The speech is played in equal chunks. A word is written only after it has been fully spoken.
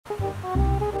Hey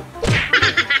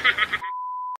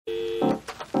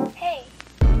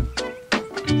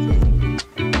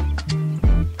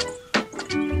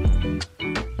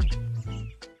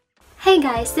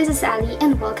guys, this is Ali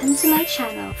and welcome to my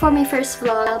channel. For my first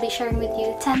vlog, I'll be sharing with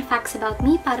you 10 facts about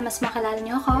me para mas makilala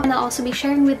niyo ako. And I'll also be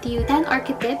sharing with you 10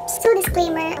 Arki tips. So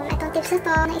disclaimer, itong tips na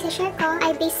to na isa-share ko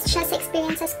ay based siya sa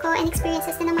experiences ko and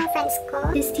experiences din ng mga friends ko.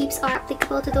 These tips are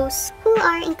applicable to those who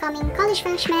are incoming college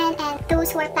freshmen and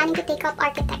those who are planning to take up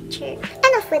architecture.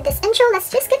 Enough with this intro,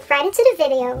 let's just get right into the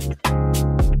video.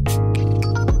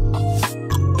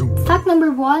 Fact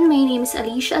number 1, my name is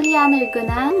Alicia,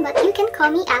 Aleanna, but you can call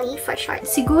me Ali for short.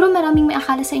 Siguro maraming may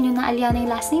akala sa inyo na Aleanna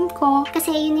yung last name ko.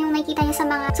 Kasi yun yung nakikita niyo sa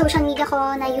mga social media ko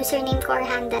na username ko or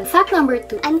handle. Fact number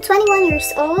 2, I'm 21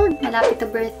 years old. Malapit na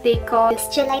birthday ko.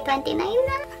 It's July 29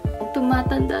 na.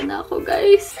 Tumatanda na ako,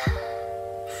 guys.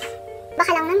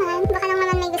 Baka lang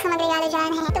naman may gusto mag-regalo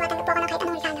dyan. Tumatanda po ako ng kahit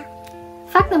anong regalo.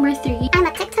 Fact number 3, I'm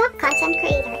a TikTok content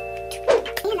creator.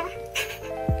 Ayun na.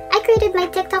 I created my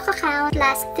TikTok account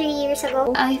last 3 years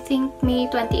ago. I think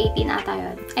May 2018 ata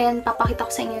yun. Ayan, papakita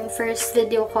ko sa inyo yung first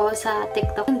video ko sa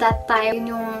TikTok. And that time,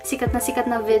 yun yung sikat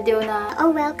na video na, oh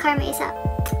well, karma is up.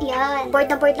 Yan. Bored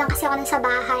na bored lang kasi ako nun sa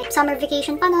bahay. Summer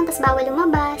vacation pa nun, tas bawal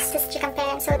lumabas. Tas chicken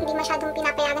parents, so hindi masyadong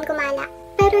pinapayagan kumala.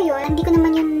 Pero yun, hindi ko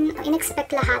naman yun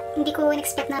in-expect lahat. Hindi ko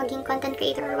in-expect na maging content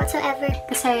creator or whatsoever.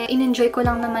 Kasi in-enjoy ko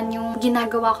lang naman yung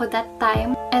ginagawa ko that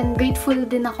time. And grateful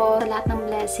din ako sa lahat ng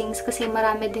blessings kasi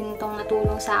marami din itong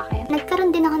natulong sa akin.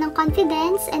 Nagkaroon din ako ng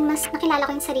confidence and mas nakilala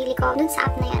ko yung sarili ko dun sa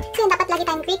app na yan. So dapat lagi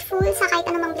tayong grateful sa kahit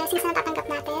anumang blessings na natatanggap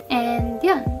natin. And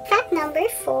yun. Fact number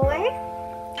 4.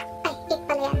 Ay, 8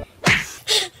 pala yan.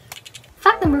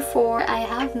 Fact number 4, I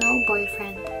have no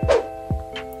boyfriend.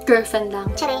 Girlfriend lang.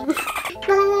 Charing.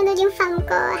 Baka nanonood yung fam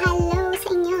ko. Hello sa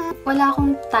inyo. Wala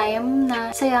akong time na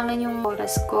sayangin yung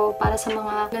oras ko para sa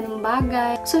mga ganung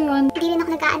bagay. So yun. Hindi rin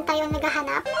ako nag-aantay yung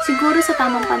naghahanap. Siguro sa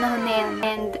tamang panahon na yan.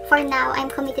 And for now, I'm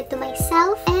committed to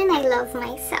myself and I love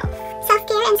myself.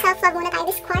 Self-care and self-love muna tayo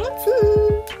this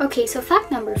quarantine. Okay, so fact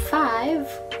number 5.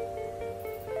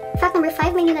 Fact number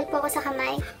 5, may nunal po ako sa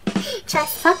kamay.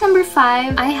 Trust. Fact number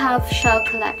 5, I have shell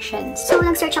collections. So,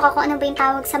 nag-search ako kung ano ba yung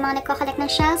tawag sa mga nagko-collect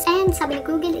ng shells and sabi ni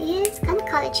Google is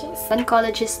concolleges.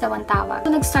 Concolleges daw ang tawag.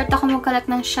 So, nag-start ako mag-collect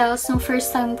ng shells nung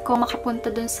first time ko makapunta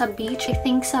dun sa beach. I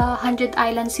think sa 100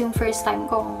 Islands yung first time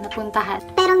kong napuntahan.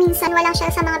 Pero minsan walang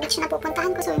shells sa mga beach na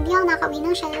pupuntahan ko, so hindi ako nakauwi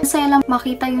ng shells. Masaya lang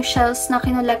makita yung shells na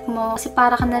kinolect mo kasi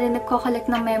para ka na rin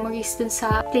nagko-collect ng memories dun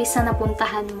sa place na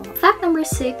napuntahan mo. Fact number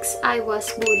 6, I was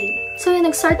bullied. So, yung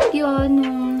nag-start yun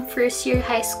nung first year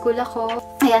high school ako.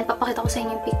 Ayan, papakita ko sa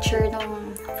inyo yung picture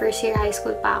nung first year high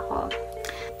school pa ako.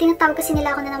 Tinatawag kasi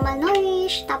nila ako na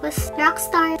malnourished, tapos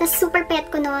rockstar, tapos super pet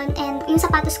ko nun, and yung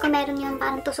sapatos ko meron yun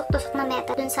parang tusok-tusok na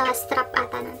metal dun sa strap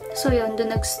ata nun. So yun,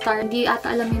 dun nag-start. Hindi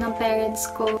ata alam yun ng parents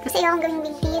ko. Kasi ayaw akong gawing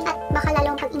big deal at baka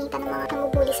lalong pag-initan ng mga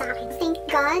namubuli sa akin. Thank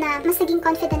God na mas naging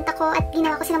confident ako at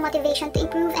ginawa ko silang motivation to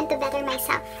improve and to better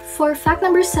myself. For fact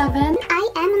number 7, I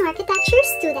am an architecture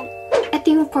student. Ito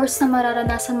yung course na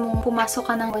mararanasan mong pumasok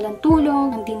ka ng walang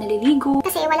tulog, hindi naliligo.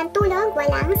 Kasi walang tulog,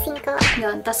 walang 5.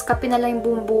 Yun, tas kape na lang yung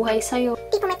buong buhay sa'yo.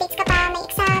 Tipo may takes ka pa, may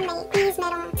exam, may quiz,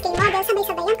 merong skill model,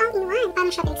 sabay-sabay yan all in one. Paano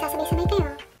siya pinagsasabay-sabay kayo?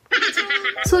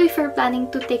 So if you're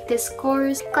planning to take this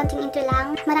course, continue to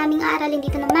lang. Maraming aaralin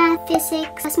dito ng math,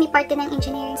 physics, mas may parte ng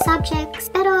engineering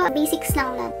subjects, pero basics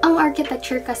lang nun. Ang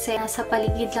architecture kasi nasa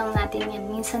paligid lang natin yan.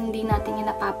 Minsan hindi natin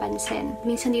yan napapansin.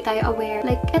 Minsan hindi tayo aware.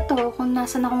 Like eto, kung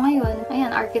nasan ako ngayon,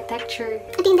 ayan, architecture.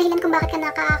 Ito yung dahilan kung bakit ka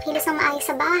nakakilos ng maayos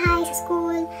sa bahay, sa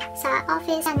school, sa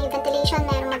office, may ventilation,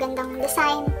 mayroong magandang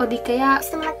design. O di kaya,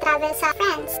 gusto mo mag-travel sa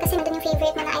France kasi nandun yung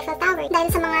favorite mo na Eiffel Tower dahil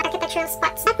sa mga architectural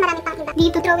spots at marami pang iba.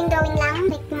 Dito drawing lang,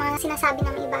 like mga sinasabi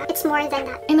ng iba. It's more than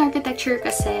that. In architecture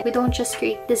kasi, we don't just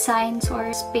create designs or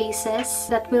spaces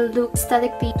that will look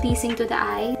aesthetically pleasing to the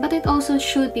eye, but it also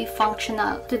should be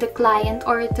functional to the client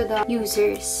or to the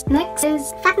users. Next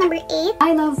is fact number 8.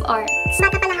 I love art.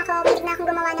 Bata pa lang ako, hilig na akong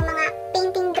gumawa ng mga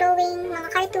painting, drawing, mga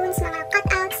cartoons, mga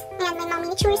cutouts. Ayan, may mga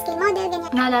miniatures, skill model, ganyan.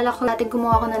 Naalala ko dati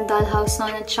gumawa ko ng dollhouse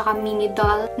noon at saka mini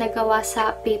doll. Nagawa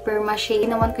sa paper mache.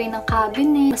 Ginawan ko yun ng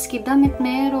cabinet. Maski damit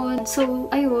meron.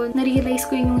 So, ayun, na-realize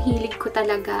ko yung hilig ko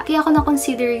talaga. Kaya ako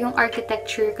na-consider yung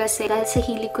architecture kasi dahil sa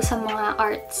hilig ko sa mga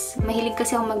arts. Mahilig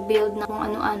kasi ako mag-build na kung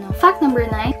ano-ano. Fact number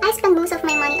 9. I spend most of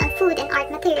my money on food and art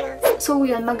materials. So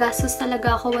yun, magastos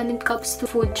talaga ako when it comes to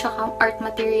food tsaka art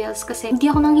materials kasi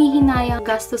hindi ako nanghihinayang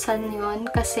gastusan yun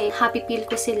kasi happy feel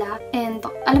ko sila. And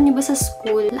alam niyo ba sa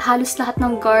school, halos lahat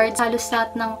ng guards, halos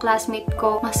lahat ng classmate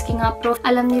ko, maski nga prof,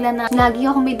 alam nila na lagi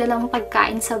ako may dalang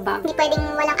pagkain sa bag. Hindi pwedeng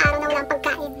walang araw na walang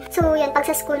pagkain. So yun, pag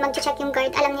sa school mag-check yung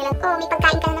guard, alam nila, oh, may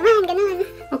pagkain ka na naman,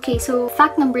 Okay, so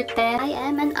fact number 10, I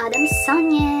am an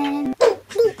Adamsonian.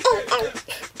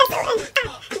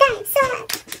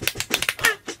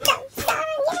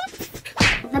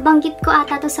 Nabanggit ko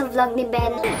ata to sa vlog ni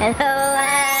Ben. Hello,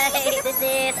 hi! This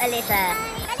is Alicia.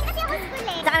 Galing kasi ako school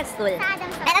eh. Saan ka school? Sa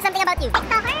Adamson. Tell us something about you.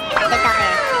 TikToker. TikToker.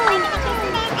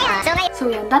 So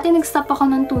yun, dati nag-stop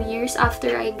ako ng 2 years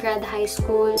after I grad high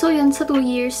school. So yun, sa 2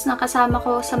 years, nakasama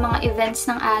ko sa mga events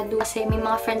ng ADU kasi may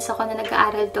mga friends ako na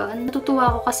nag-aaral doon.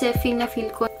 Natutuwa ako kasi feel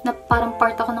ko na parang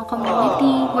part ako ng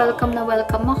community. Welcome na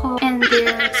welcome ako. And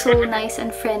they're so nice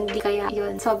and friendly. Kaya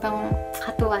yun, sobrang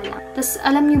katuwa lang. Tapos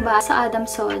alam niyo ba, sa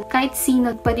Adamson, kahit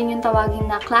sino pwede nyo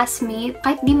tawagin na classmate.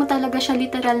 Kahit di mo talaga siya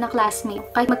literal na classmate.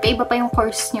 Kahit magkaiba pa yung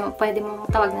course nyo, pwede mong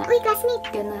tawag na. Uy, classmate.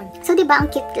 Ganun. So, diba, ang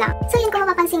cute lang. So, yun kung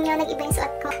mapapansin nyo, nag-iba yung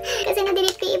suot ko. Kasi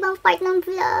na-delete ko yung ibang part ng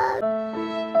vlog.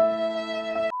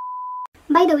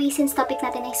 By the way, since topic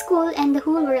natin ay school and the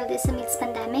whole world is amidst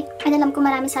pandemic, and alam ko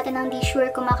marami sa atin ang di sure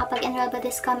kung makapag-enroll ba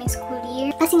this coming school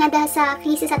year. Kasi nga dahil sa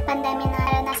crisis at pandemya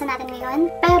na nasa natin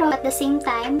ngayon. Pero at the same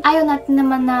time, ayaw natin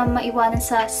naman na maiwanan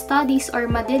sa studies or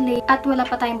ma-delay at wala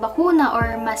pa tayong bakuna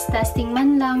or mass testing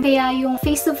man lang. Kaya yung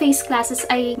face-to-face classes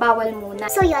ay bawal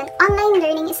muna. So yun, online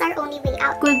learning is our only way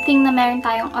out. Good thing na meron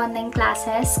tayong online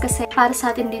classes kasi para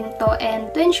sa atin din to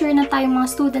and to ensure na tayong mga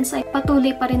students ay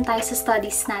patuloy pa rin tayo sa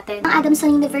studies natin. Ang Adamson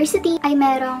University ay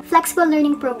merong flexible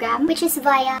learning program which is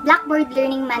via Blackboard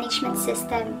Learning Management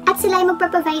System. At sila ay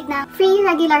magpaprovide ng free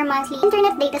regular monthly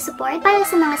internet data support para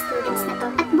sa mga students na to.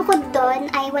 At bukod doon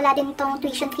ay wala din tong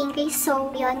tuition fee increase,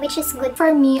 so yun, which is good. For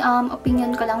me,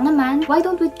 opinion ko lang naman, why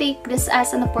don't we take this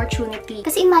as an opportunity?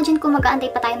 Kasi imagine kung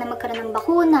mag-aantay pa tayo na magkaroon ng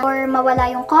bakuna or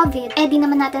mawala yung COVID, eh di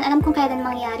naman natin alam kung kailan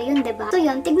mangyari yun, diba? So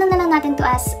yun, tignan na lang natin to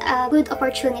as a good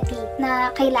opportunity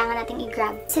na kailangan natin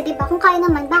i-grab. So diba, kung kaya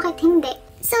naman, bakit hindi?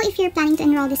 So, if you're planning to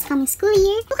enroll this coming school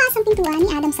year, bukas ang pintuan ni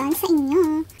Adamson sa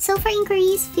inyo. So, for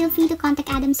inquiries, feel free to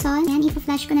contact Adamson. Yan,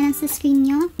 ipa-flash ko na lang sa screen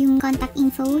nyo yung contact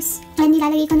infos. And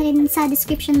ilalagay ko na rin sa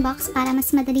description box para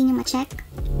mas madali nyo ma-check.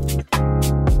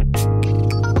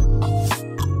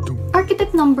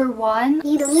 Architect number 1.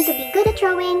 You don't need to be good at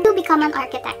drawing to become an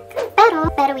architect.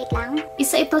 Pero wait lang.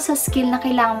 Isa ito sa skill na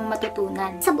kailangan mong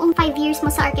matutunan. Sa buong 5 years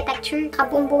mo sa architecture,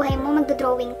 kabuong buhay mo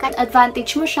magdodrawing ka.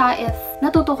 Advantage mo siya if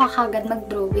natuto ka kagad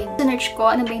mag-drawing. Sinerch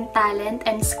ko ano ba yung talent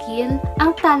and skill.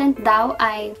 Ang talent daw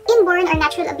ay inborn or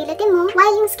natural ability mo,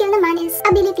 while yung skill naman is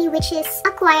ability which is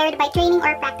acquired by training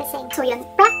or practicing. So yun,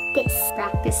 practice.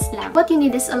 Practice lang. What you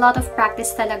need is a lot of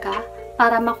practice talaga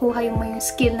para makuha yung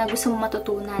skill na gusto mong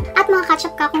matutunan. At makakatch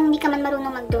up ka kung hindi ka man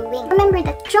marunong mag-drawing. Remember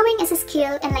that drawing is a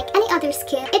skill, and like any other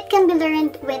skill, it can be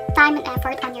learned with time and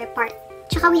effort on your part.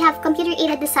 Tsaka we have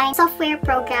computer-aided design software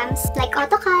programs like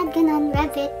AutoCAD, ganun,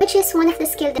 Revit, which is one of the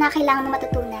skills na kailangan mo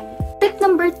matutunan. Tip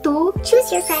number 2, choose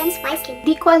your friends wisely.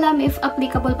 di ko alam if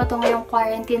applicable pa to ngayong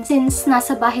quarantine since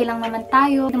nasa bahay lang naman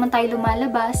tayo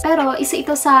lumalabas. Pero isa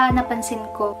ito sa napansin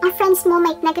ko. Ang friends mo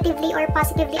might negatively or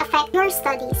positively affect your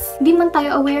studies. Di man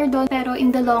tayo aware doon pero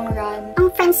in the long run, Ang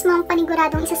friends mo ang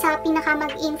paniguradong isa sa pinaka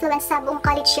mag-influence sa buong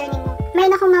college journey mo.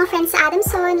 Meron akong mga friends sa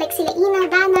Adamson, like sila Ina,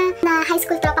 Dana, na high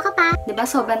school tropa ka pa. diba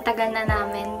sobrang tagal na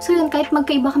namin. So yun, kahit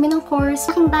magkaiba kami ng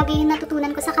course, Laking bagay yung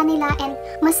natutunan ko sa kanila and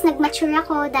mas nag-mature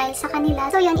ako dahil sa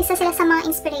kanila. So yun, isa sila sa mga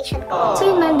inspiration ko. so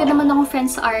yun, meron din naman akong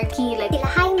friends sa Arki, like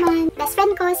Sila Hyman, best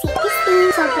friend ko, si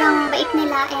Christine. Sobrang bait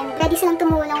nila and ready silang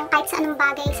tumulong kahit sa anong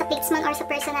bagay, sa placement or sa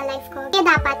personal life ko.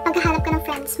 Kaya dapat, paghahanap ka ng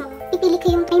friends mo, ipili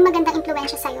kayong may magandang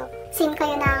impluensya sa'yo. Same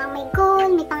kayo na may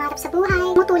goal, may pangarap sa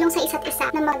buhay, tumutulong sa isa't isa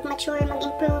na mag-mature,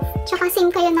 mag-improve. Tsaka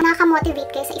same kayo na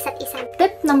nakamotivate kayo sa isa't isa.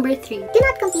 tip number 3. Do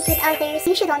not compete with others,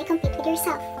 you should only compete with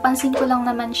yourself. Pansin ko lang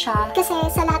naman siya. Kasi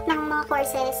sa lahat ng mga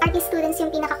courses, Arki students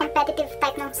yung pinaka-competitive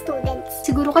type ng students.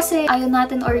 Siguro kasi ayaw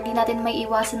natin or di natin may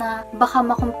iwasan na baka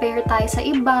ma-compare tayo sa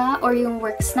iba or yung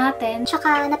works natin.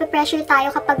 Tsaka nape-pressure tayo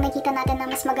kapag nakita natin na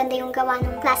mas maganda yung gawa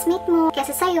ng classmate mo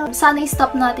kesa sa'yo. Sana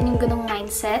i-stop natin yung ganong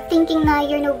mindset. Thinking na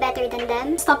you're no better than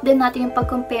them. Stop din natin yung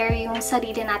pag-compare yung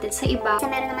sarili natin sa iba. Kasi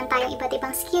meron naman tayong iba't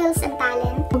ibang skills and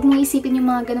talent. Huwag mong isipin yung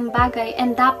mga ganong bagay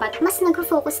and dapat. Mas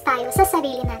nag-focus tayo sa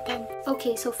sarili natin.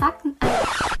 Okay, so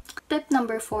tip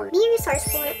number 4. Be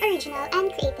resourceful, original,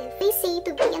 and creative. They say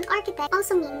to be an architect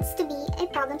also means to be a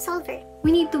problem solver.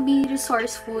 We need to be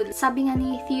resourceful. Sabi nga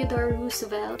ni Theodore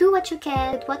Roosevelt, Do what you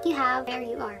can with what you have where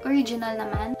you are. original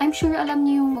naman. I'm sure alam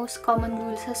niyo yung most common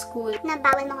rule sa school. Na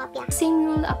bawal mangopya. Same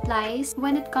rule applies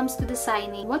when it comes to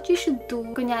designing. What you should do,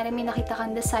 kunyari may nakita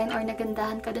kang design or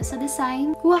nagandahan ka dun sa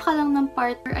design, kuha ka lang ng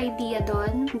part or idea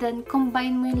dun, then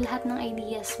combine mo yung lahat ng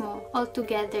ideas mo all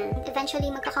together.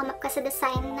 Eventually, magkakamap ka sa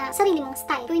design na sarili mong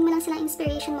style. Gawin mo lang silang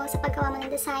inspiration mo sa paggawa mo ng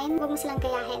design, huwag mo silang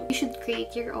gayahin. You should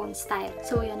create your own style.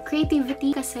 So yun,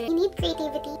 creativity kasi You need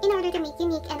creativity in order to make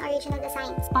unique and original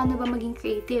designs. paano ba maging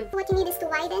creative? What you need is to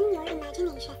widen your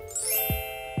imagination.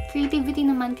 Creativity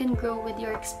naman can grow with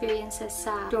your experiences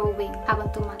sa drawing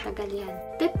habang tumatagal yan.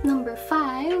 Tip number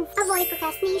 5. Avoid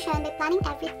procrastination by planning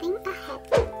everything ahead.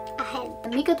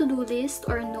 Make a to-do list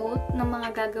or note ng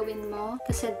mga gagawin mo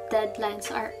kasi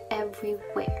deadlines are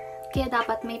everywhere. Kaya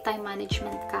dapat may time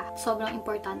management ka. Sobrang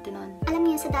importante nun. Alam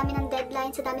niyo, sa dami ng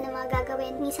deadline, sa dami ng mga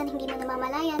gagawin, minsan hindi mo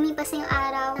namamalayan. Umipas na yung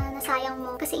araw na nasayang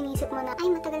mo kasi inisip mo na, ay,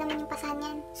 matagal naman yung pasahan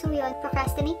yan. So yun,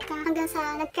 procrastinate ka hanggang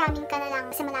sa nag-cramming ka na lang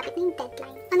kasi malapit na yung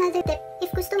deadline. Another tip,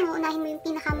 if gusto mo, unahin mo yung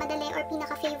pinakamadali or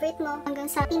pinaka-favorite mo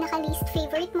hanggang sa pinaka-least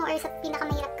favorite mo or sa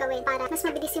pinakamahirap gawin para mas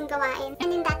mabilis yung gawain.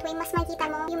 And in that way, mas makita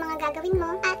mo yung mga gagawin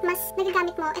mo at mas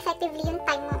nagagamit mo effectively yung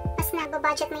time mo. Mas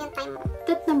nababudget mo yung time mo.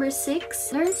 Tip number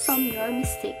 6. Learn from your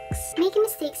mistakes. Making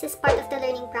mistakes is part of the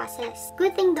learning process.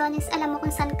 Good thing doon is alam mo kung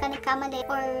saan ka nagkamali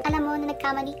or alam mo na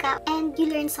nagkamali ka and you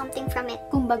learn something from it.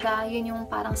 Kumbaga, yun yung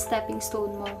parang stepping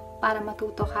stone mo para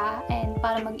matuto ka and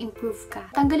para mag-improve ka.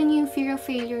 Tanggalin niyo yung fear of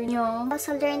failure nyo.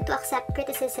 Also learn to accept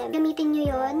criticism. Gamitin nyo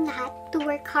yun lahat to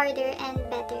work harder and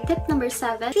better. Tip number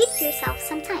 7. Treat yourself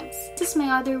sometimes. This is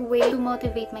my other way to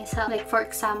motivate myself. Like for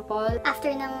example, After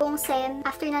ng buong sem,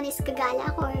 after nun is gagala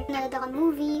ako or nanood ako ng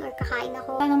movie or kakain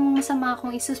ako. wala namang masama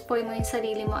kung isuspoil mo yung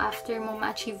sarili mo after mo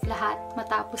ma-achieve lahat,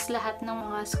 matapos lahat ng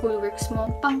mga schoolworks mo.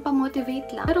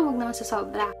 Pang-pamotivate lang. Pero wag naman sa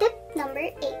sobra. Tip number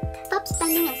 8. Stop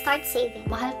spending and start saving.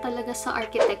 Mahal talaga sa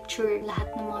architecture lahat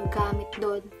ng mga gamit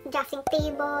doon. Drafting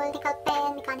table,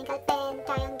 mechanical pen,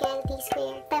 triangle,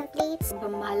 T-square, templates,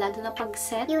 Mahal lalo na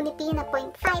pag-set. Unity na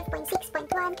 0.5, 0.6,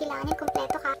 0.1, kailangan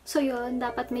kompleto ka. So yun,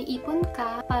 dapat may ipon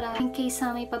ka para in case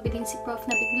na may pabiling si prof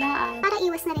na biglaan. Para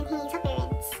iwas na rin hingi sa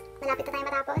parents. Malapit na tayo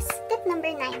matapos. Tip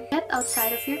number 9. Get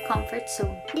outside of your comfort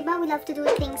zone. Diba we love to do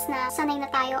things na sanay na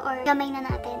tayo or gamay na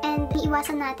natin. And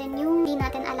iiwasan natin yung hindi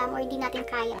natin alam or hindi natin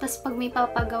kaya. Tapos pag may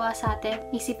papagawa sa atin,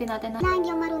 isipin natin na Hindi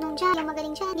ako marunong dyan, hindi ako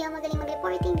magaling dyan, hindi ako magaling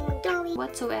mag-reporting, hindi mag-drawing.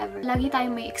 whatsoever. Lagi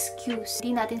tayong may excuse.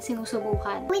 Di natin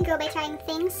sinusubukan. We grow by trying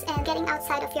things and getting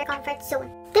outside of your comfort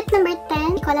zone. Tip number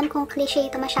 10. Hindi ko alam kung cliche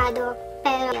ito masyado.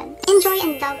 Pero yan. Enjoy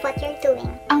and love what you're doing.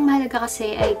 Ang mahalaga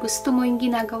kasi ay gusto mo yung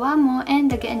ginagawa mo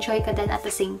and nag-enjoy ka din at the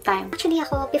same time. Actually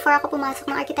ako, before ako pumasok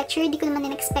ng architecture, di ko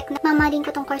naman in-expect na mamahalin ko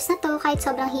tong course na to kahit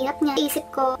sobrang hirap niya. Isip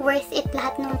ko, worth it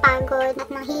lahat ng pagod, lahat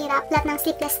ng hirap, lahat ng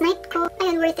sleepless night ko.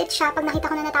 Ayun, worth it siya pag nakita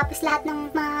ko na natapos lahat ng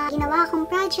mga ginawa kong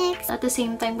projects. At the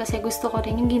same time kasi gusto ko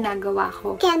rin yung ginagawa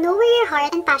ko. Kaya know where your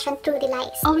heart and passion truly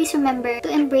lies. Always remember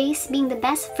to embrace being the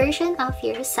best version of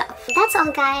yourself. That's all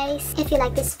guys. If you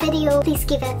like this video, please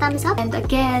give it a thumbs up. And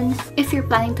again, if you're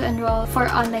planning to enroll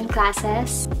for online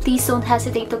classes, please don't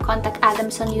hesitate to contact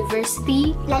Adamson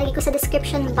University. Lalagay ko sa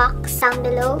description box down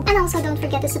below. And also don't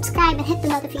forget to subscribe and hit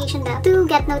the notification bell to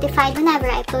get notified whenever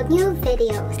I upload new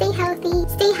videos. Stay healthy,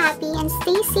 stay happy, and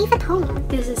stay safe at home.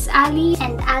 This is Ali.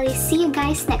 And I'll see you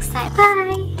guys next time.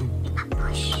 Bye!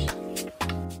 Push.